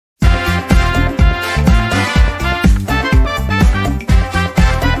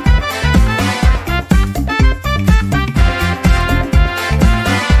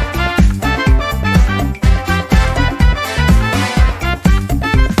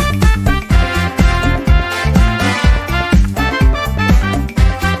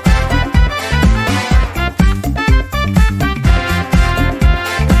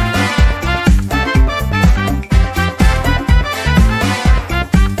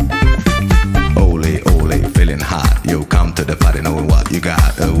you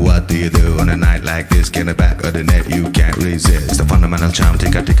got? What do you do on a night like this? Get it back of the net, you can't resist. The fundamental charm,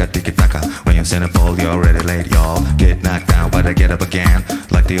 ticka ticka ticka taka. When you send a ball, you're already late, y'all. Get knocked down, but I get up again.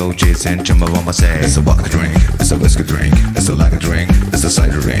 Like the OGs and Chumbawamba say. It's a vodka drink, it's a whiskey drink, it's a lager drink, it's a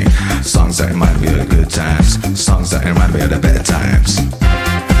cider drink. Songs that remind me of good times, songs that remind me of the bad times.